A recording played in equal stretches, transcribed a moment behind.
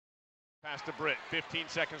Pass to Britt,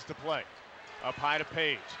 15 seconds to play. Up high to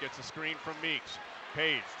Paige, gets a screen from Meeks.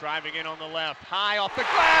 Paige driving in on the left, high off the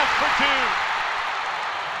glass for two.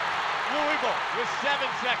 Louisville with 7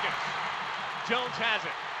 seconds. Jones has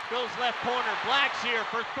it, goes left corner, Black's here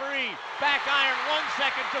for three. Back iron, 1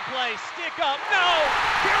 second to play, stick up, no!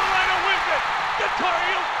 Carolina wins it! The Tar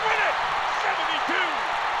Heels win it!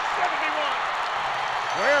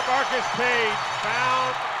 72-71. Where Marcus Paige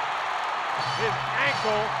found his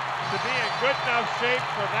ankle to be in good enough shape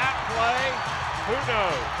for that play, who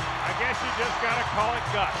knows? I guess you just got to call it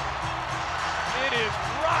guts. It is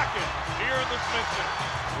rocking here in the Smith Center.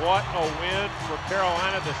 What a win for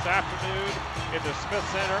Carolina this afternoon in the Smith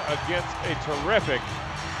Center against a terrific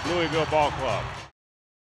Louisville ball club.